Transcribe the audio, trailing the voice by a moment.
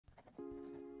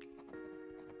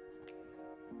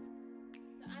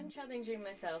challenging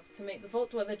myself to make the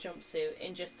vault weather jumpsuit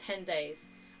in just 10 days,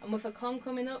 and with a con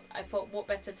coming up, I thought what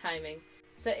better timing.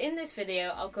 So in this video,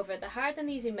 I'll cover the hard and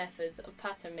easy methods of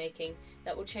pattern making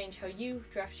that will change how you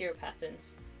draft your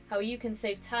patterns, how you can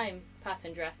save time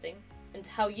pattern drafting, and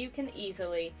how you can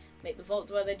easily make the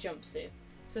vault weather jumpsuit.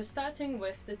 So starting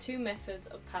with the two methods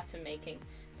of pattern making,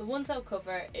 the ones I'll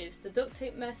cover is the duct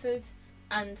tape method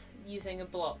and using a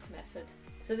block method.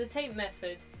 So the tape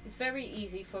method is very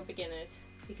easy for beginners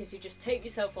because you just tape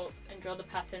yourself up and draw the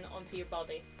pattern onto your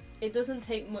body. It doesn't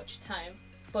take much time,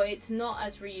 but it's not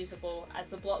as reusable as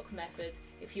the block method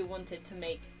if you wanted to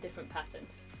make different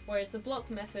patterns. Whereas the block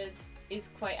method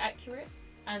is quite accurate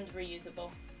and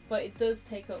reusable, but it does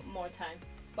take up more time.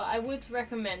 But I would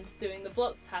recommend doing the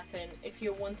block pattern if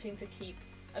you're wanting to keep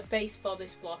a base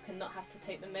bodice block and not have to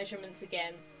take the measurements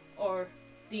again, or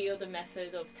the other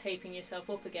method of taping yourself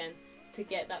up again to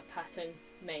get that pattern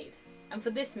made. And for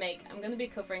this make, I'm going to be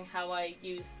covering how I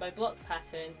use my block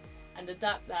pattern and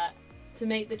adapt that to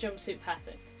make the jumpsuit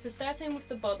pattern. So starting with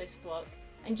the bodice block,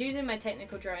 and using my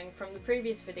technical drawing from the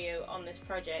previous video on this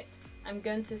project, I'm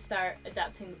going to start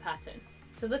adapting the pattern.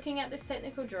 So looking at this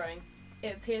technical drawing,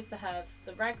 it appears to have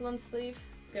the raglan sleeve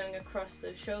going across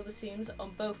the shoulder seams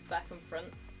on both back and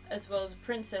front, as well as a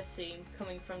princess seam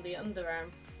coming from the underarm,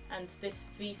 and this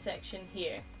V section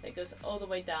here that goes all the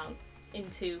way down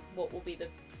into what will be the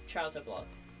trouser block.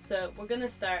 So we're going to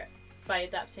start by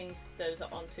adapting those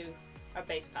onto our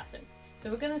base pattern. So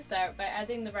we're going to start by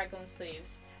adding the raglan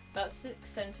sleeves about 6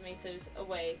 centimeters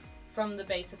away from the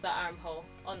base of the armhole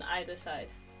on either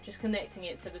side, just connecting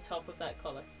it to the top of that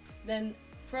collar. Then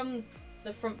from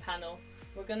the front panel,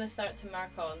 we're going to start to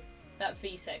mark on that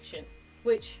V section,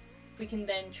 which we can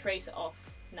then trace off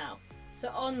now. So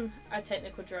on our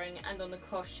technical drawing and on the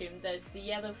costume, there's the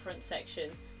yellow front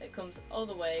section that comes all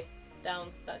the way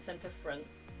down that center front,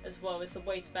 as well as the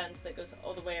waistband that goes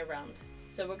all the way around.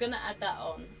 So we're going to add that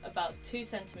on about 2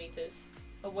 centimeters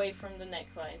away from the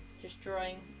neckline, just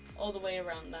drawing all the way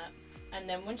around that. And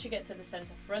then once you get to the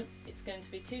center front, it's going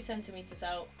to be 2 centimeters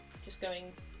out, just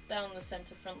going down the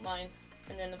center front line,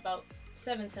 and then about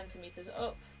 7 centimeters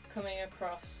up, coming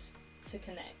across to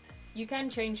connect. You can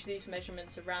change these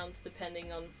measurements around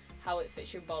depending on how it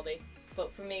fits your body,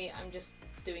 but for me, I'm just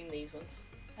doing these ones.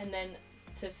 And then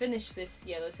to finish this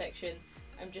yellow section,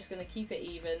 I'm just going to keep it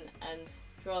even and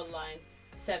draw a line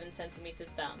 7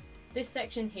 centimeters down. This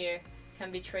section here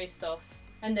can be traced off,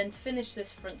 and then to finish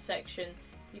this front section,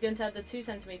 you're going to add the 2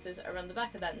 centimeters around the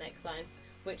back of that neckline,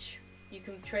 which you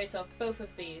can trace off both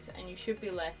of these, and you should be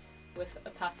left with a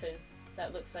pattern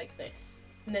that looks like this.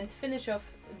 And then to finish off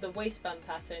the waistband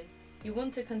pattern, you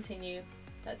want to continue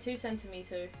that 2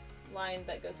 centimeter line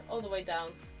that goes all the way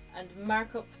down and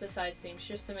mark up the side seams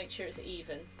just to make sure it's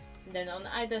even. And then on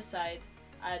either side,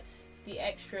 add the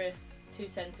extra 2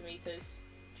 centimeters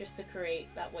just to create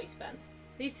that waistband.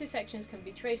 These two sections can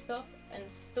be traced off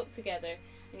and stuck together,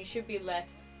 and you should be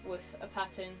left with a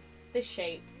pattern this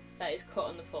shape that is cut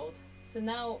on the fold. So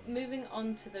now moving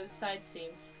on to those side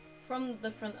seams. From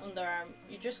the front underarm,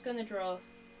 you're just going to draw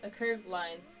a curved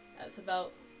line that's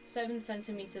about 7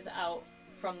 centimeters out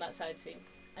from that side seam.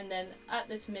 And then at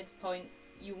this midpoint,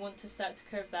 you want to start to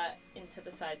curve that into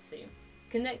the side seam.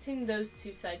 Connecting those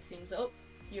two side seams up,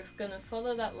 you're going to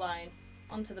follow that line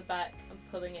onto the back and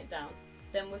pulling it down.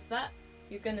 Then with that,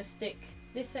 you're going to stick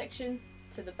this section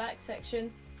to the back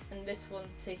section and this one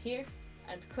to here,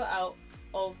 and cut out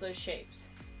all of those shapes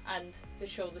and the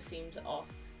shoulder seams off.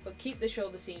 But keep the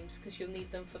shoulder seams because you'll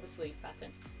need them for the sleeve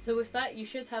pattern. So with that, you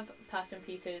should have pattern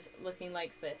pieces looking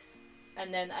like this.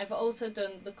 And then I've also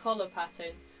done the collar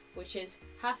pattern, which is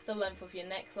half the length of your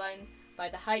neckline by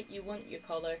the height you want your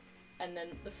collar, and then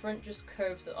the front just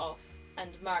curved off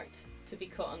and marked to be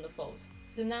cut on the fold.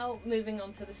 So now moving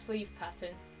on to the sleeve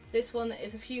pattern. This one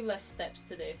is a few less steps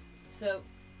to do. So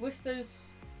with those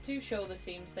 2 shoulder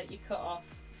seams that you cut off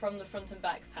from the front and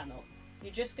back panel,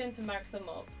 you're just going to mark them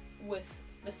up with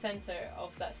the center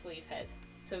of that sleeve head.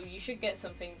 So you should get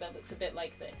something that looks a bit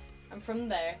like this. And from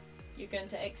there, you're going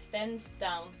to extend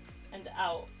down and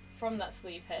out from that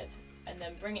sleeve head and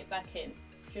then bring it back in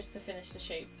just to finish the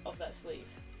shape of that sleeve.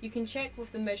 You can check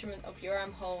with the measurement of your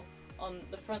armhole on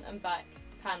the front and back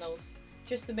panels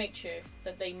just to make sure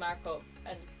that they mark up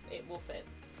and it will fit.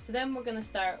 So then we're going to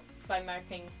start by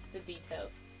marking the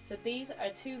details. So these are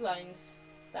 2 lines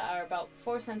that are about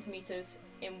 4 centimeters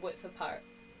in width apart,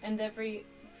 and every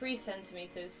 3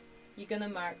 centimeters you're going to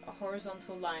mark a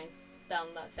horizontal line down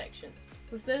that section.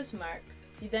 With those marked,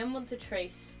 you then want to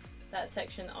trace that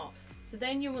section off. So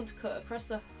then you want to cut across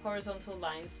the horizontal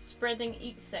lines, spreading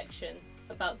each section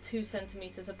about 2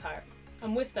 centimeters apart.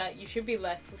 And with that, you should be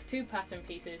left with two pattern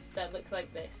pieces that look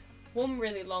like this. One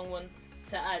really long one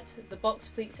to add the box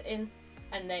pleats in,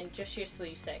 and then just your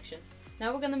sleeve section.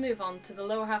 Now we're going to move on to the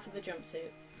lower half of the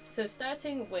jumpsuit. So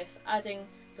starting with adding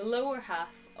the lower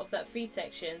half of that V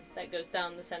section that goes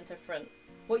down the centre front.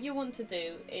 What you want to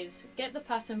do is get the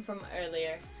pattern from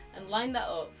earlier and line that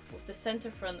up with the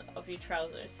centre front of your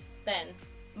trousers. Then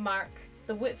mark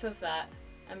the width of that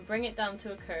and bring it down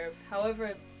to a curve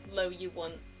however low you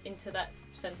want into that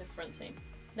centre front seam.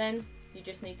 Then you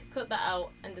just need to cut that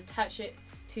out and attach it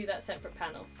to that separate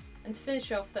panel. And to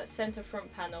finish off that centre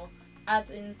front panel,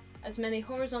 add in as many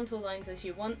horizontal lines as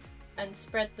you want and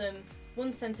spread them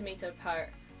 1 centimetre apart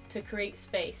to create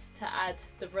space to add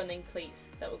the running pleats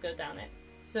that will go down it.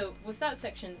 So with that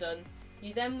section done,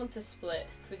 you then want to split,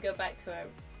 if we go back to our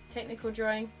technical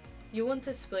drawing, you want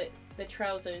to split the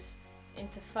trousers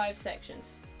into 5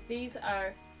 sections. These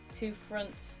are 2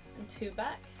 front and 2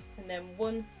 back, and then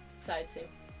 1 side seam.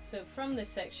 So from this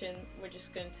section, we're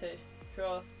just going to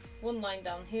draw 1 line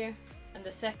down here, and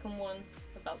the second one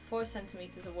about 4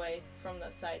 centimetres away from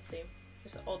that side seam,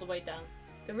 just all the way down.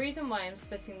 The reason why I'm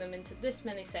splitting them into this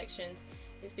many sections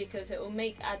is because it will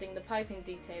make adding the piping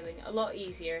detailing a lot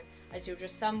easier, as you'll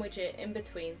just sandwich it in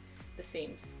between the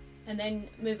seams. And then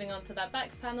moving on to that back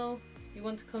panel, you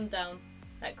want to come down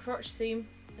that crotch seam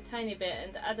a tiny bit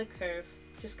and add a curve,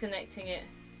 just connecting it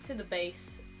to the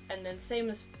base, and then same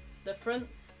as the front,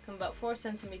 come about 4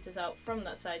 centimetres out from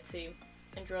that side seam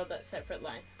and draw that separate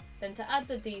line. Then to add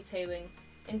the detailing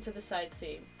into the side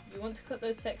seam, you want to cut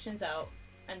those sections out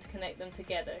and connect them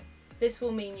together. This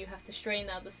will mean you have to straighten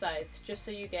out the sides just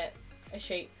so you get a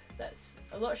shape that's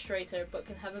a lot straighter but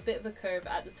can have a bit of a curve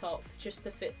at the top just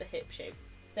to fit the hip shape.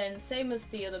 Then same as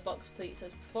the other box pleats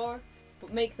as before,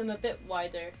 but make them a bit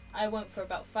wider. I went for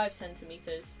about 5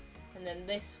 centimetres, and then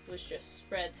this was just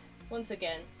spread once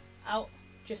again out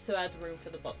just to add room for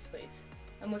the box pleats.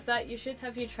 And with that, you should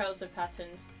have your trouser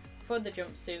patterns for the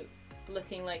jumpsuit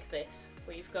looking like this,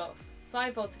 where you've got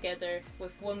 5 altogether,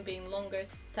 with 1 being longer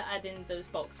to add in those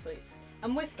box pleats.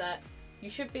 And with that, you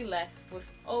should be left with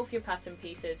all of your pattern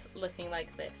pieces looking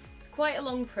like this. It's quite a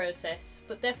long process,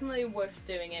 but definitely worth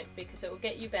doing it because it will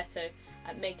get you better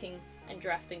at making and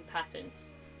drafting patterns.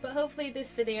 But hopefully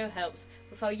this video helps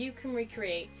with how you can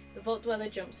recreate the Vault Dweller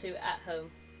jumpsuit at home.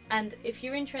 And if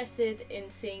you're interested in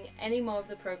seeing any more of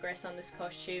the progress on this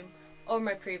costume or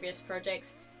my previous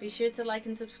projects, be sure to like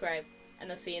and subscribe, and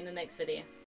I'll see you in the next video.